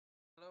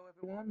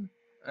everyone,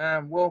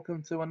 and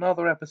welcome to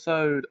another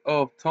episode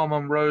of Tom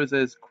and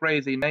Rose's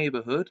Crazy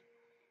Neighbourhood.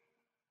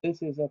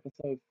 This is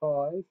episode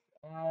 5,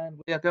 and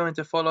we are going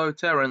to follow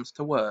Terrance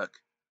to work.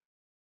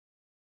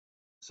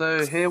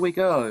 So here we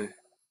go.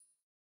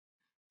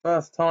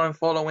 First time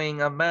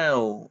following a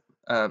male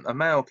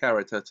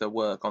character to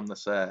work on the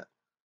set.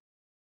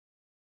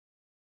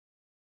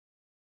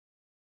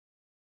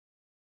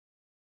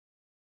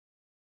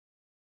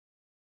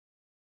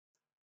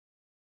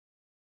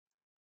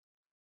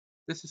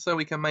 This is so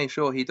we can make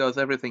sure he does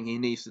everything he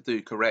needs to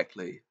do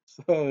correctly.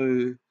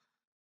 So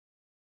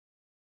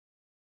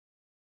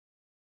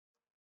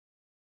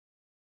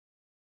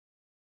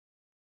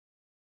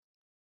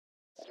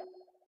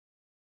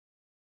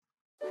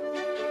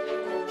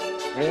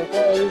here it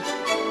goes.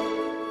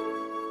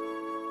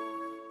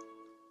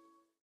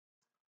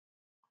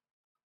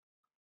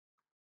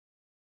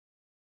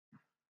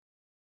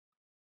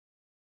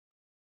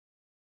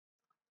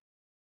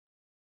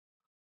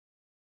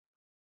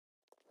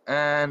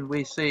 And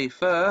we see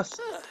first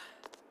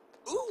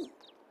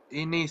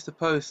he needs to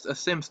post a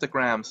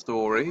Simstagram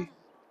story.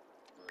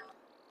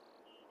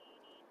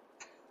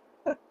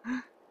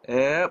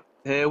 Yep,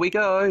 here we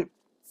go.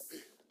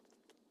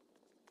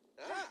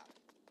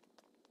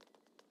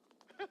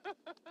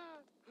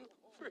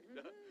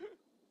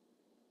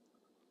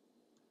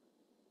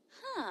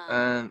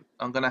 And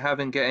I'm gonna have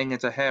him getting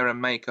into hair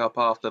and makeup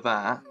after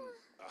that.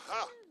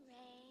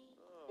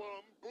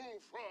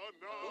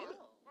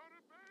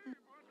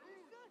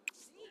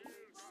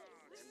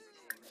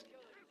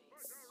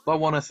 But I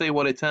want to see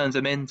what it turns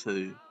him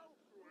into.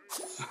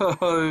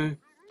 So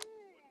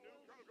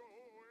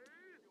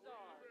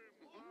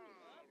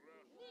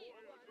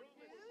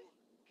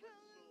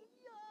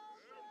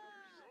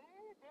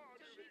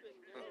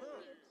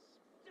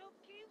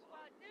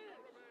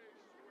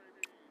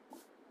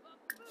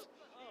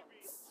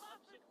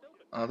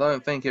I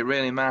don't think it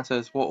really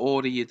matters what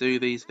order you do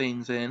these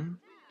things in,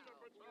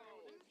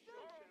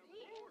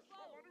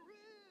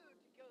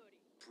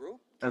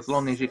 as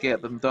long as you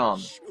get them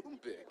done.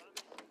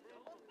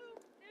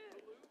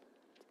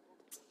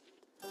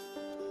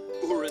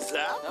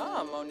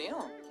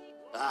 Monil.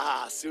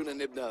 Suna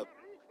Nibnub.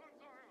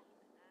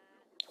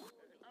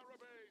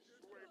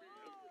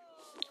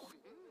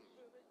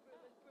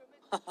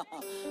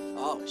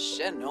 Oh,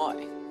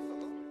 Shenoi.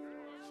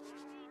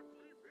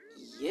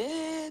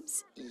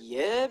 Yibs.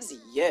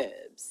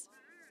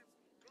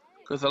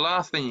 Because the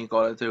last thing you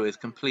gotta do is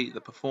complete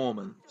the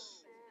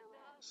performance.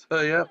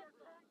 So yep,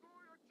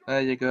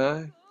 there you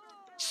go.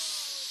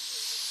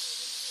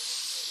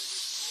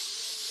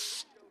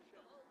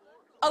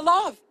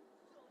 Alive!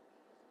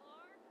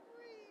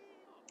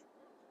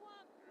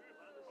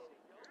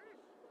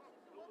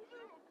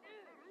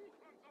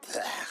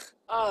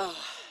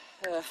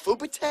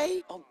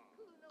 Fubate?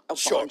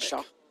 Sure.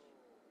 Barsha.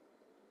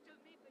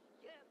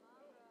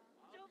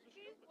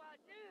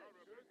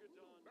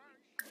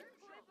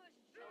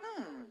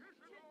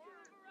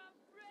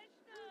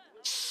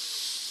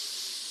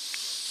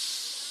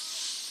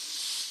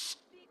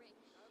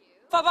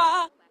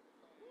 Baba!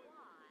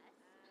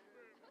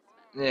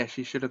 Yeah,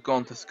 she should have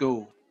gone to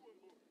school.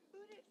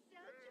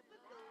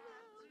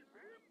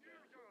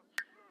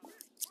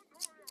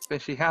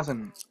 But she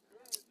hasn't.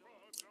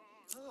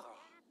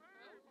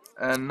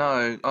 And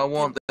no, I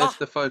want this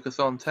to focus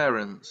on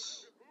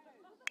Terrance.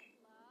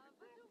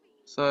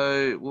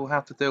 So we'll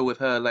have to deal with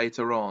her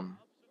later on.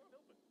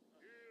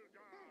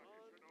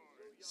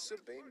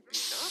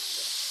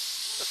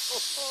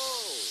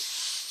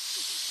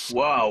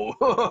 Wow.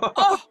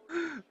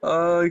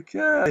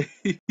 Okay.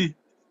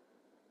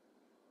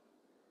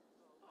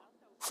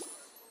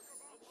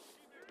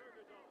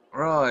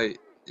 Right.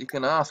 You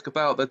can ask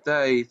about the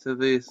day to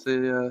this.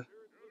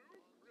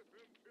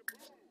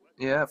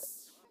 Yep.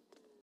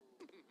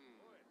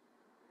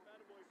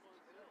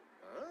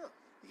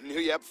 New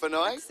Yep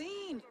Fanoy?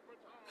 Maxine.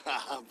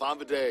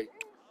 Bombade.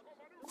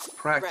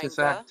 Practice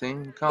Franca.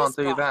 acting. You can't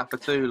do that for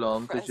too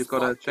long because you've got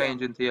to Preslotka.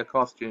 change into your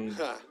costume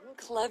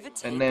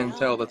and then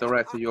tell the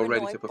director you're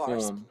ready to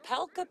perform.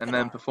 And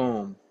then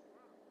perform.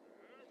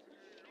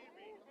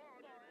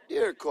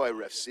 Here, Koi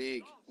Ref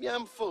Sieg.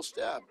 Yam full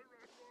stab.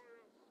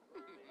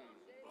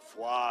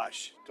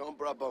 Fwash. Don't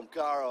brabum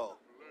caro.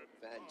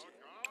 Vanji.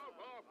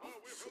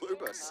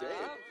 Flurba save.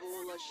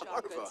 Vula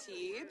Shaka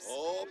Teebs.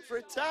 Oh,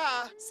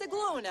 Frita.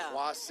 Siglona.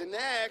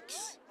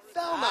 Wasanex.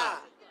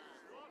 Thelma.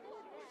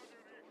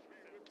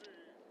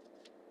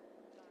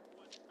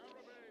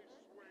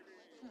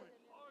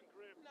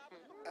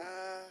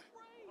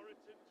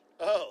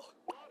 Oh.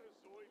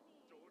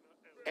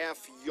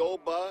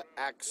 Afyoba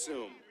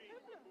Axum.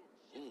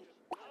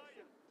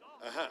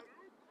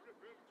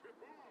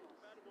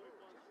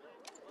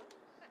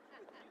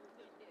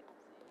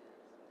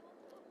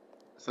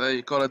 So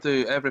you've got to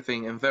do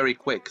everything in very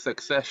quick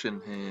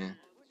succession here.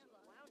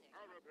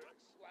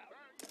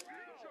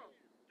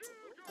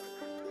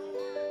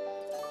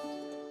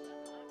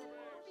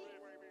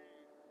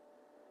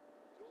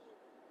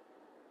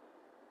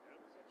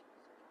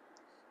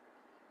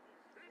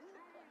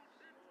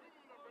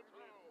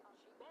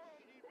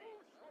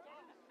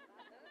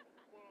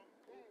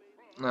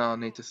 No, I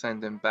need to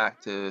send him back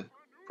to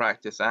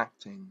practice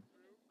acting.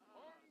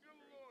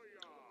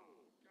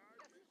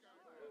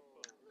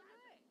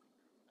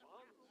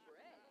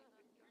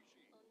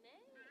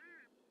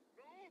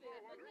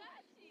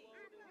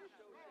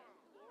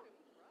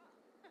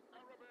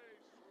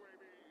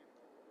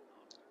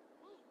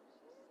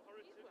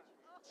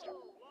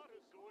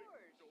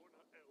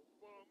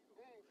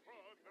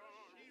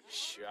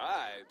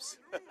 Shibes.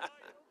 Oh.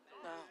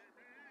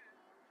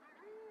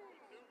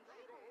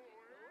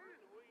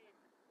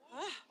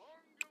 Ah.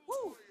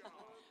 Woo.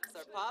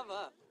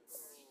 Sarpava.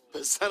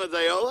 Persona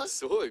Dayola?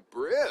 Soy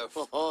brief.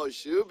 Oh,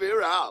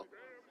 Shubirao.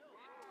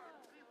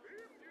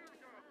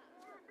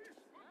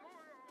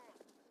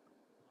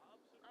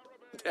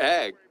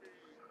 Dag.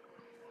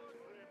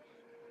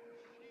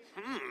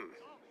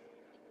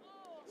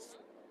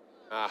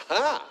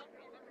 Aha.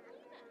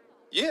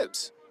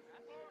 Yibs.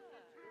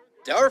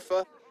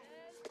 Darfa.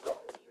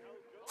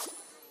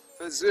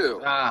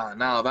 Fazoo. Ah,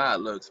 now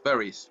that looks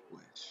very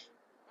squish.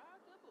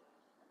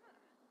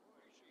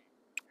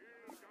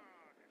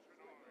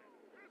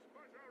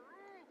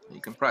 You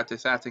can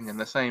practice acting in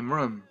the same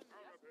room.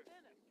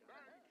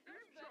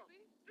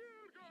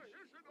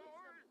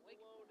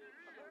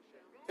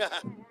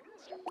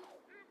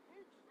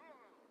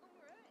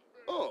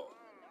 Oh.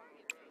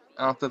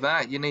 After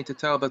that, you need to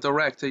tell the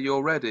director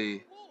you're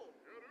ready.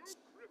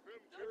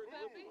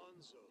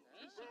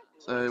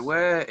 So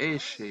where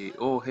is she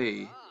or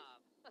he?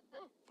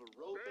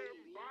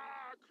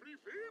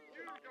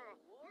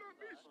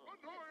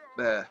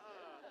 There.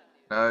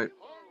 No.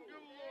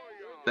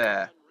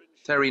 There.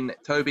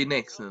 Toby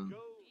Nixon.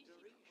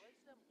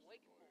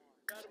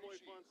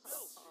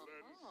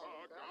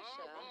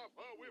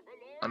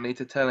 I need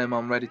to tell him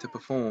I'm ready to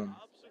perform.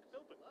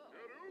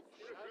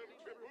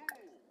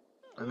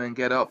 And then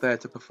get up there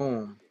to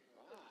perform.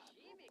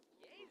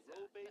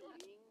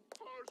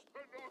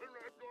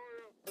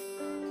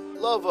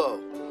 Lovo.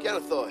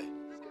 Ganathoy.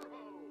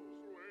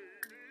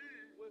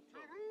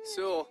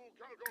 So.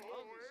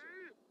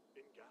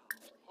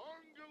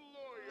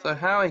 So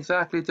how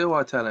exactly do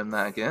I tell him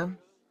that again?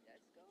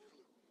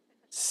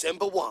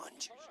 Simba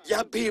Wanj.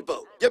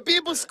 Yabibo.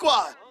 Yabibo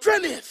Squad.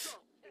 Drenif.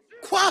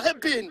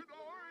 Quahabin.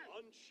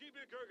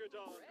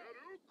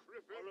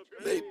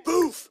 May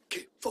boof.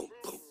 Boom,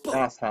 boom, boom.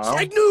 That's how.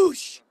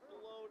 Shagnoosh.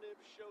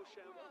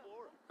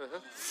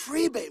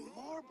 Freebay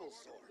Marble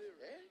Sword.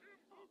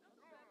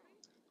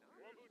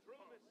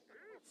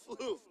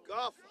 Floof.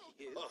 Goff.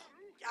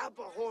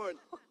 Yabahorn.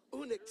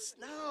 Unik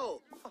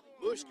Snow.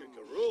 Mushka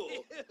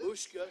Garul.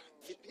 Ushka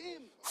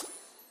Kipim.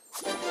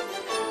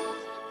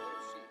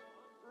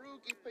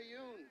 Rugi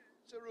Payun.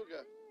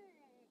 Saruga.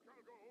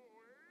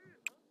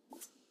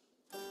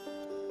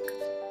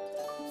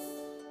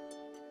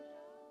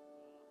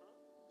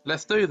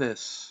 Let's do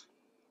this.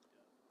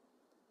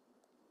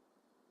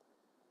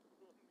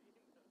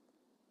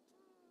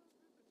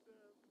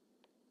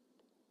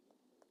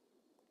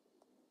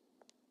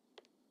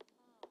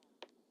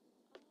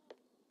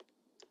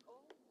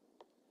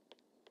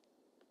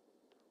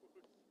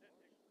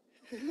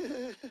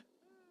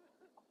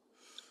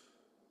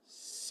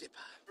 Sipper.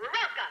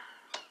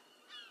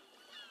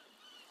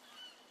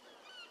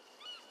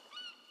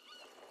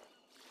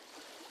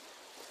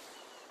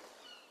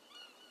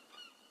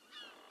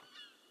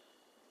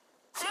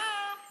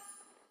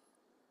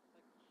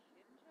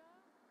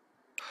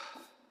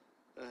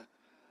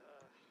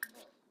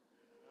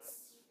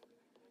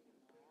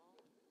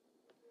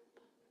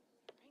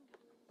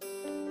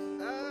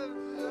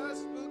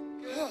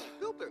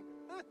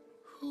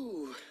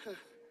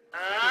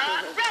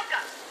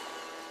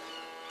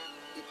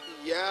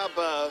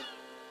 Yabba.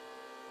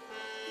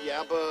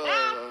 Yabba.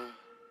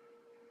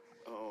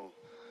 Oh.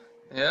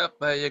 Yep,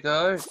 there you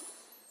go.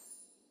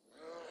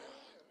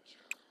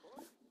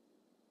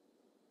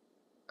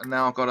 And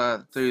now I've got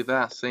to do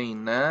that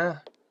scene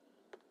there.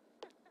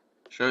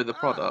 Show the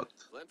product.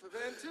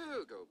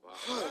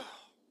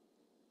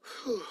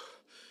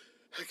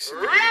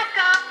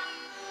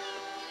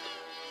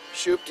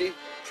 Shoopty.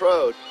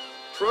 Prod.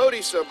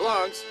 Prody Sir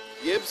Blancs.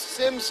 Yibs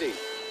Simsy.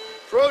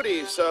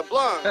 Prody Sir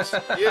Blancs.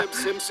 Yibs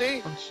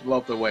Simsy. I just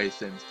love the way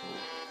Sims talk.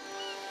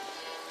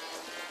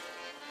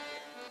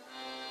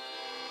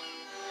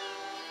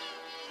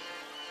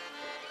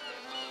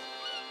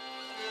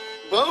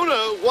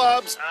 Bona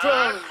Wobs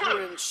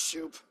Prin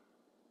Shoop.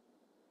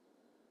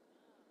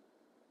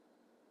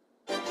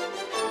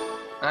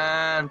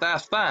 And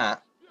that's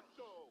that.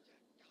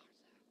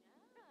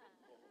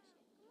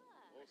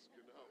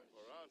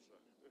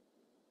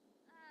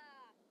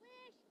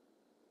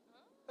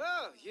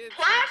 Oh, Yibs.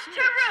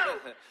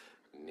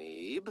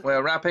 Neeb.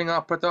 We're wrapping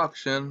up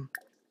production.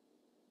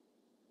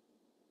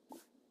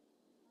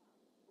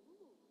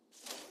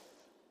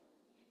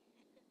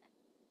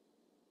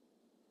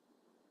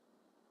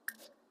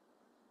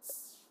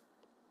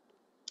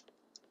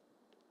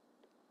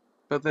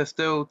 But there's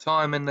still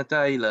time in the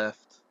day left.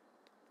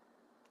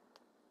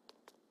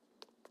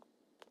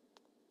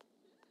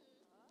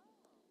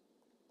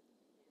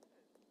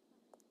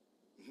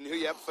 New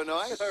Yep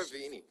Fanoy?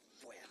 Harvini.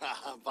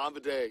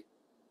 Bombadil.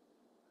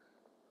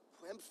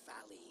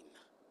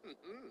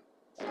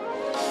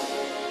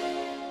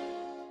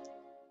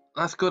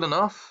 That's good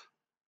enough.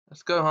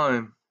 Let's go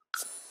home.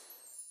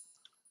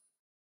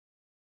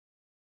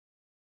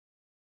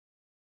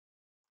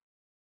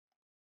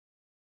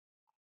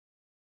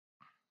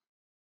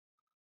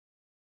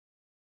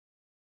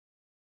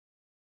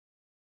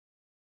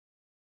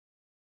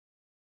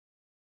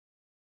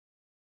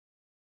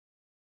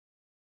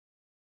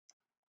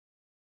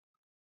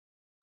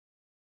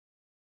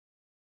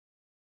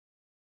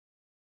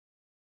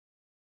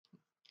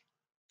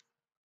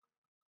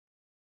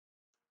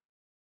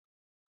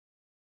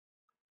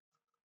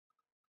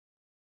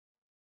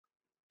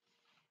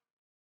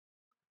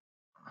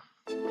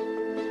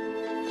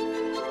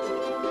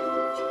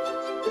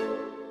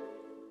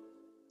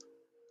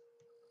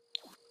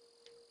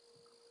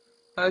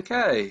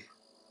 Okay.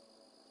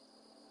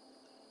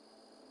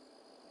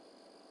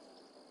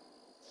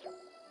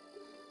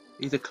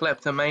 He's a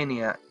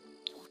kleptomaniac.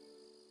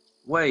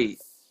 Wait,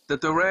 the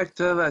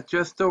director that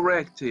just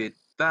directed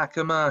that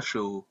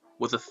commercial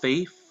was a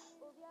thief?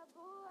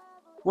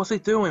 What's he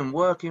doing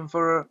working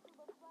for a...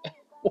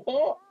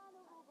 What?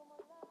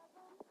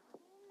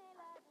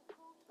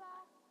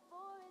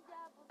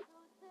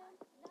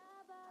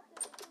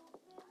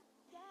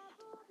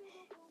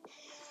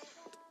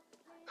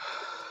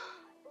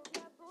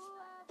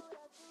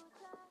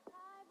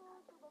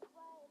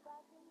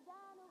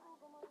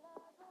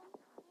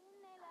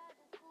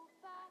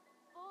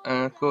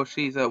 And of course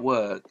she's at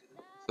work.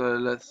 So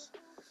let's...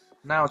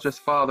 Now just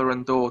father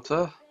and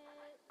daughter.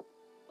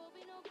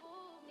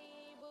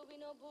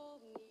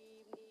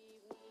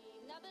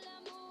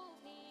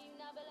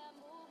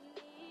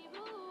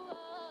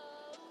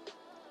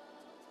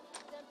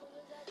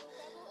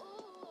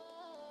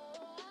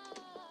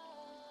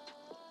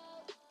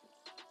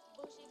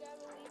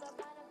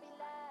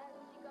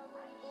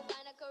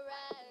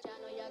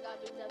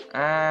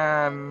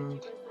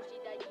 And...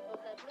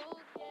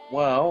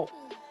 Well...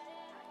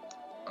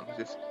 I'll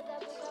just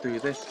do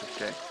this to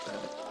check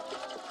that.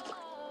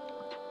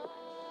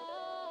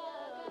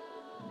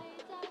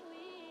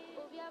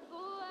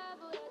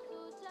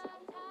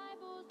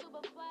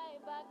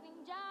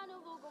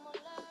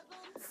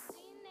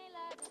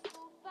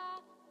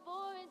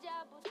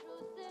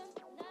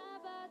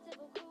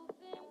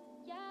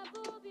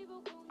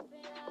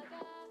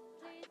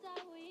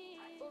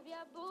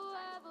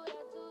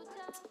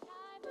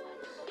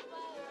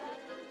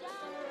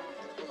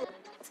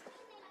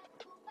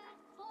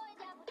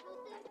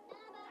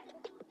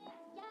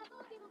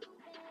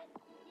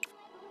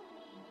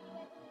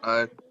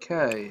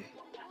 Okay.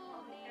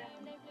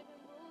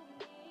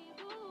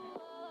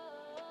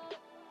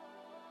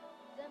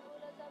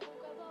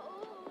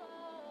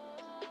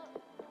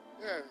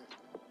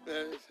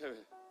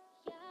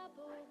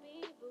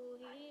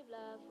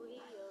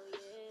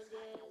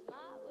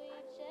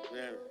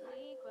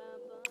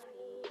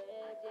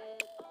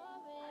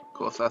 Of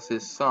course, that's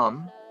his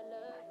son.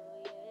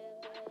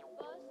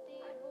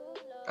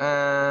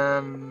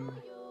 And...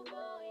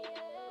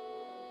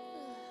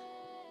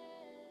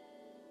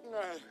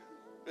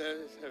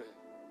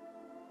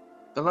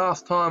 The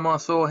last time I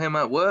saw him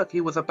at work,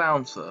 he was a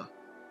bouncer.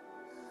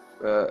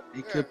 But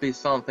he could be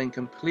something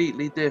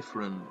completely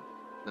different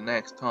the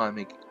next time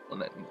I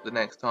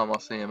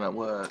see him at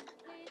work.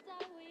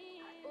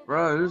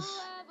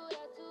 Rose?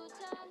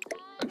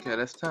 Okay,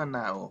 let's turn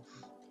that off.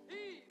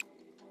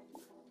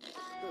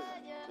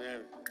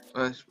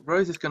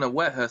 Rose is gonna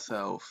wet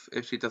herself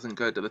if she doesn't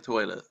go to the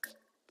toilet.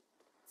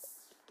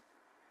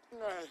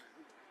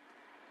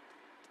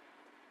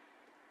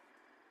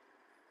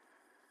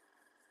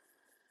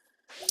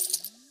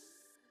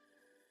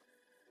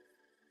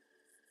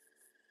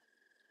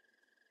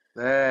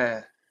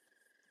 There.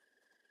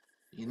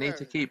 You need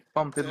to keep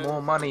pumping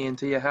more money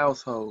into your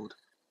household.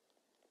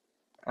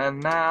 And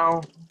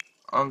now,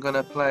 I'm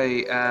gonna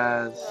play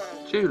as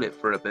Tulip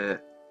for a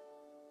bit.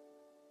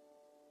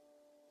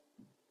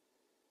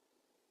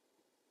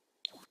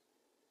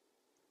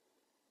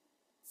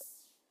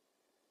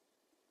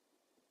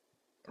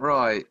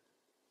 Right.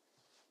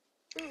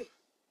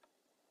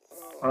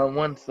 And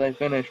once they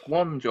finish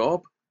one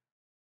job,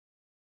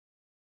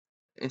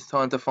 it's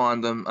time to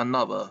find them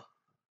another.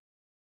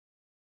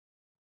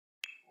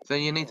 So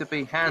you need to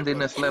be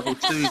handiness level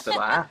 2 for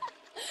that.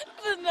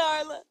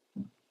 Vanarla.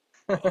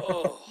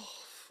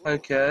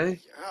 Okay.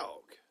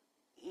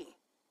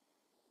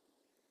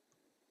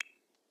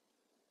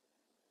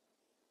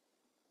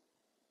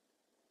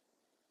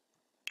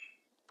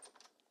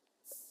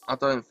 I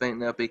don't think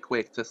they'll be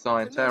quick to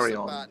sign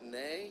Terrance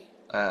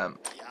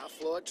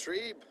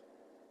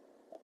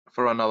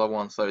for another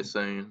one so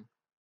soon.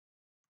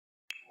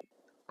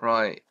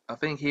 Right, I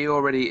think he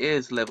already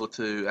is level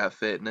 2 at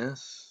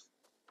fitness.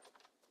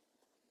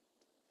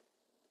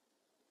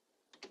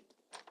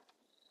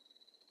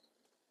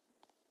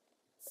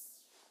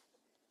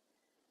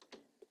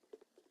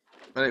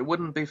 But it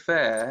wouldn't be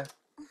fair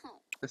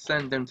to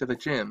send him to the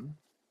gym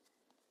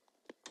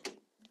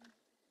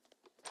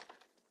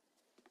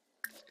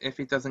if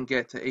he doesn't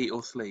get to eat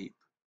or sleep.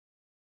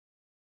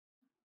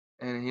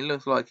 and he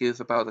looks like he's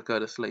about to go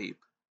to sleep.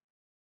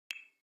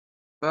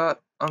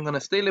 But I'm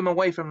gonna steal him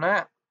away from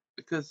that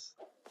because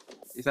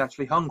he's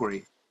actually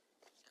hungry.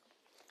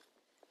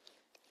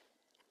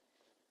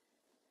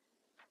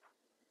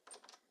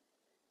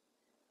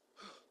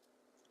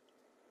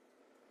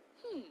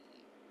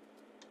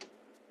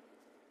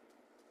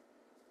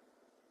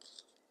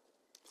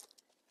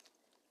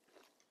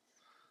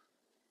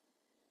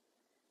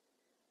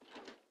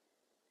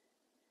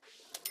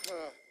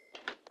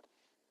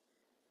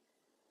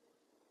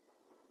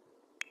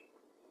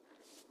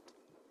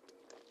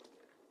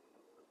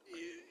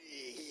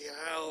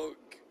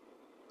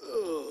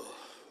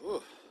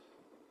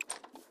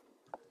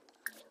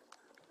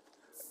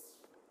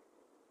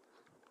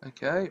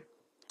 Okay.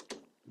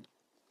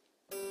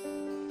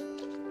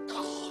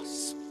 Oh,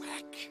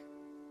 smack.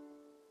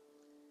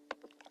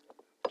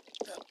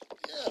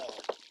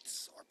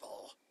 Sore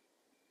ball.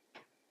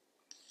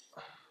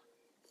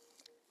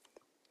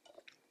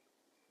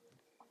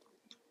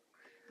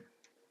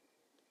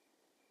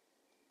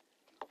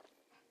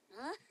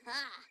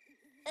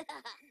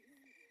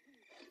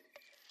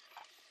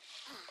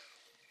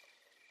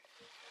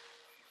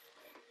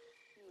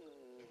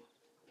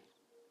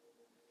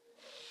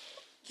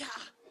 Yeah.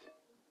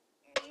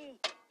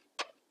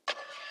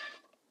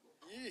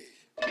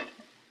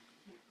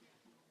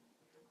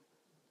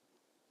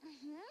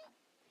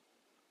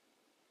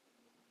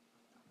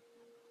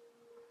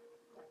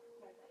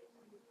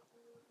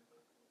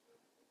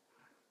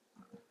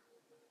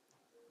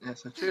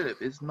 Yes, a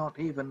tulip is not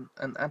even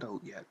an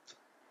adult yet.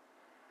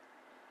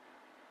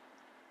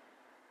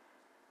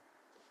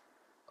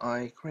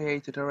 I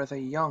created her as a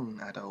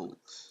young adult.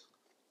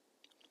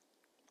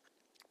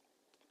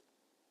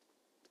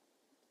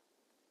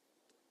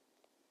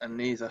 And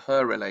these are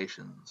her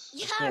relations.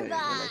 Okay,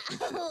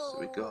 relationships.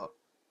 We got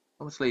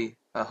obviously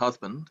her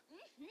husband,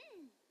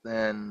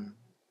 then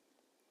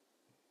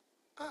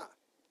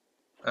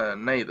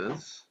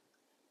neighbours.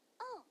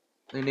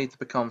 They need to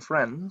become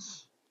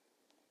friends.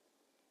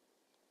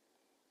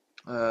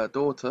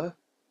 Daughter.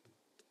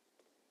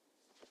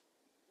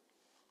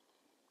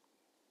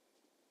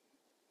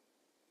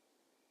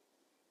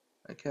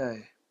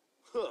 Okay.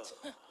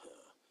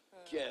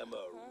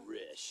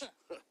 Gamma-rish.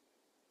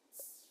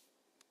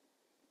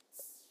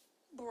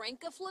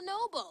 Branca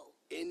Flanobo.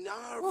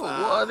 Inarva. Whoa,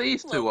 what are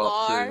these two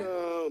up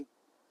to?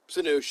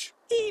 Sanoosh.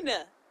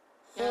 Tina.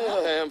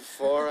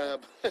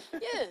 Amphorab.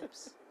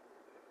 Yes.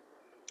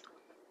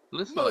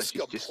 Looks like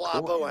she's Musca just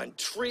Plavo talking, and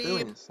Trebe.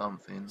 doing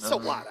something.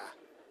 Sawada.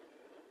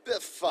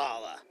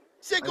 Bifala.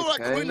 Sigura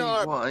Okay,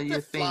 Quinar. what are you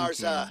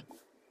Biflarza. thinking?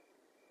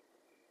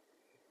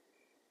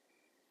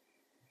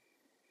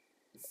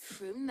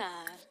 Frumna.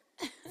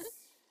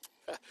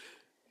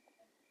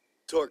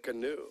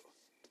 Torcanu.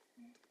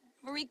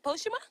 Marik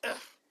Poshima?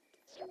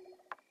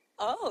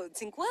 Oh,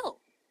 Tinquil.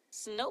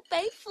 Snow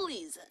Bay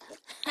Fleeza.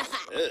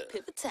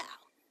 Pivotal.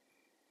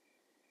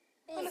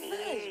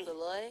 Manafaj,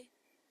 Beloy.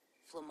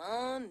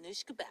 Flamon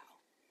Nishkabao.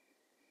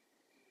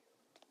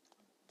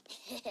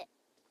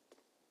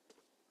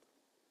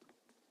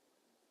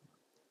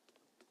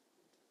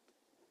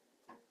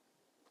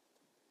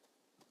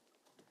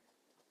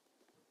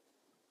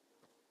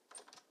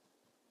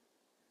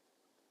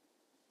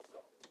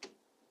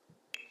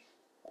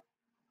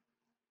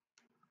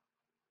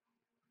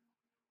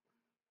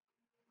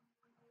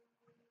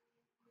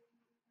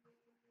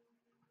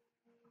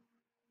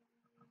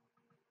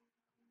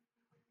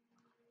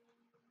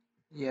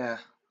 Yeah.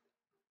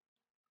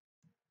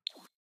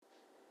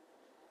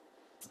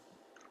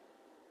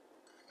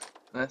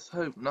 Let's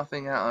hope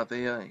nothing out of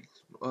the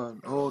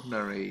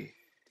ordinary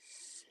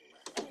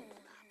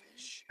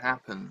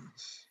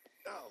happens.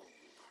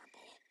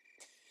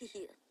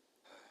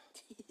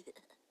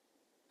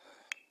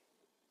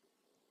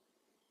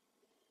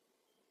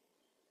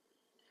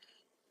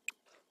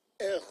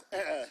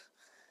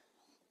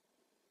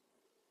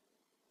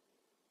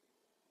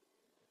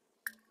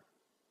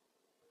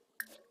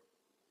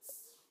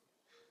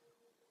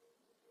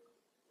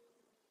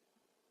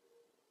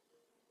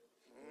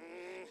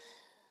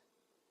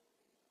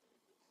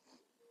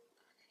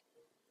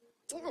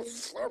 Oh,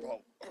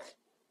 marble.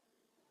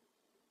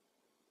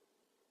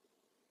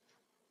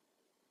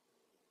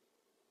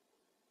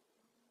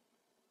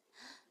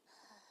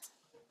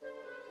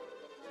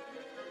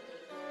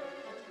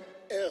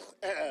 Oh,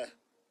 marble.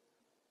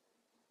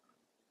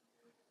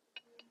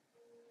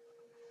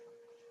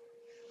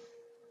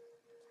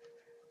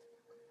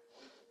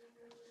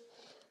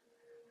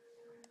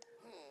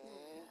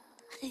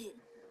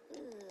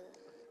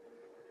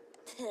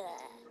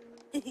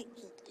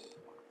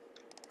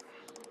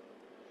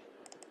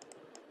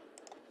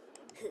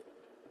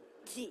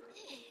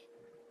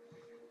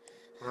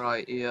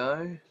 Right,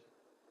 EO.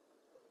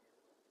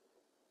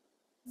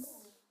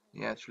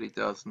 He actually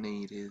does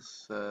need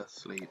his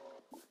sleep.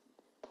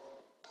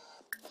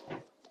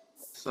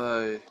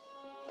 So,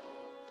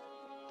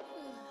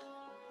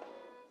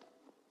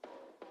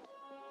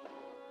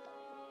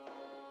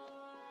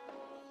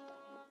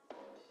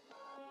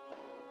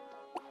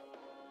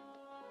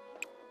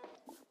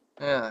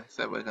 Yeah,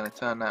 so we're going to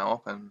turn that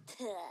off and...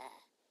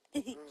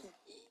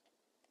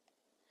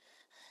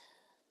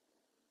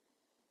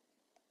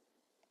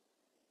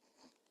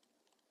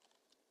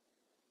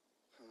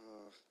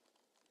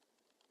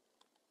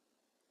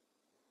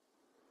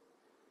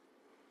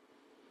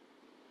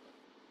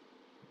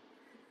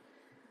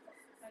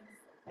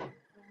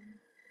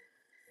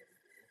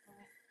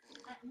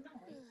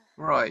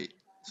 Right,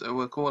 so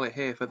we'll call it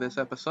here for this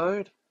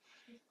episode.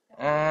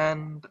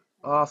 And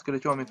I'll ask you to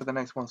join me for the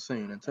next one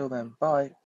soon. Until then, bye.